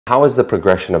how has the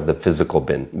progression of the physical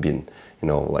been? You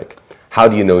know, like, how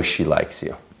do you know she likes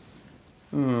you?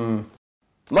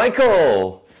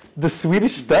 Michael, the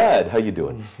Swedish stud. How you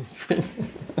doing?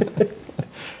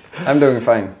 I'm doing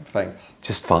fine, thanks.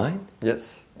 Just fine?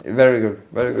 Yes, very good,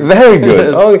 very good. Very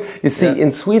good. Oh, you see,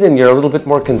 in Sweden, you're a little bit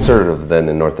more conservative than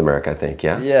in North America, I think,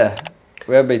 yeah? Yeah,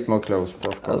 we're a bit more closed,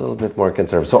 of course. A little bit more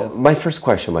conservative. So, my first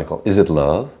question, Michael, is it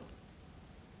love?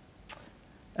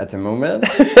 At the moment?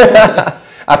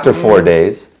 After 4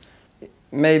 days?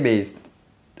 Maybe it's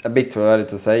a bit too early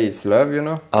to say it's love, you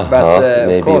know. Uh-huh, but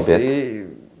of course,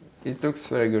 it looks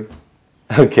very good.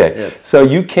 Okay, yes. So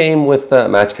you came with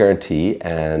Match Guarantee,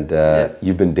 and yes.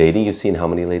 You've been dating. You've seen how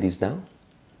many ladies now?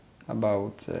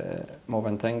 About more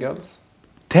than 10 girls.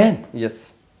 10?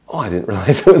 Yes. Oh, I didn't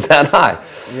realize it was that high.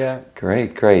 Yeah.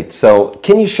 Great, great. So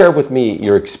can you share with me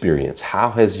your experience? How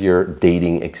has your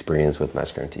dating experience with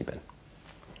Match Guarantee been?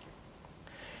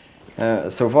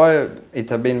 So far, it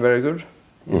has been very good.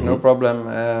 It's no problem.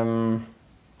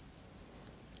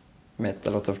 Met a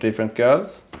lot of different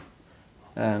girls,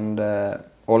 and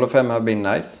all of them have been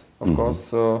nice, of course.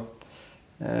 So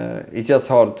it's just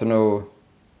hard to know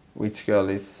which girl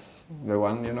is the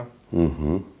one, you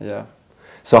know. Yeah.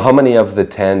 So how many of the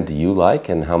 10 do you like,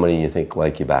 and how many you think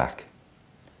like you back?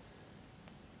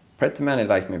 Pretty many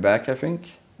like me back, I think.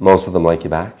 Most of them like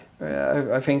you back?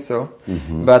 I think so.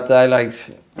 But I like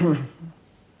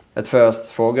at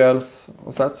first 4 girls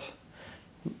or such,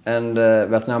 and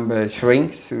that number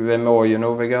shrinks the more you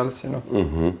know the girls, you know.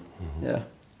 Yeah,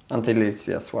 until it's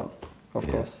just one, of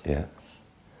course. Yeah.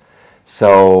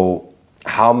 So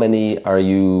how many are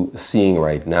you seeing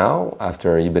right now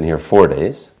after you've been here 4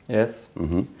 days? Yes.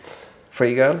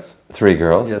 3 girls. 3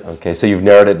 girls? Yes. Okay, so you've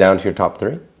narrowed it down to your top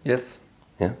 3? Yes.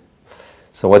 Yeah.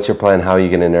 So what's your plan? How are you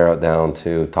going to narrow it down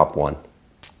to top 1?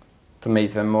 To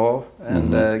meet them more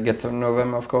and get to know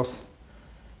them, of course.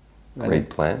 Great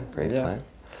plan, great plan.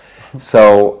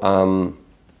 So,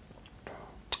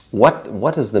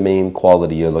 what is the main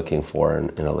quality you're looking for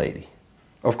in a lady?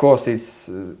 Of course, it's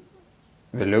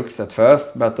the looks at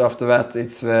first, but after that,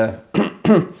 it's the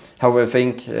how they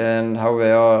think and how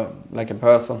they are like a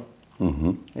person.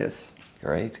 Yes.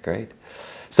 Great, great.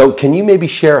 So, can you maybe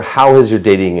share how has your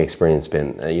dating experience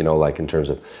been? You know, like in terms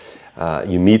of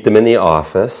you meet them in the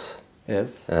office.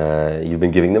 Yes. You've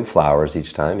been giving them flowers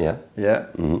each time, yeah? Yeah.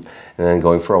 And then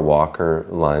going for a walk or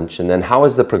lunch. And then how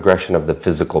has the progression of the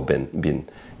physical been?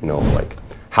 You know, like,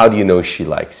 how do you know she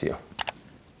likes you?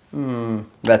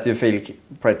 That you feel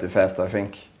pretty fast, I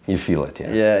think. You feel it,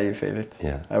 yeah? Yeah, you feel it.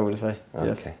 Yeah. I would say,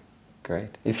 yes. Okay,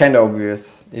 great. It's kind of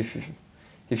obvious.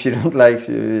 If you don't like,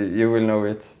 you will know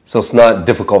it. So it's not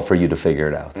difficult for you to figure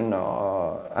it out?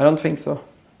 No, I don't think so.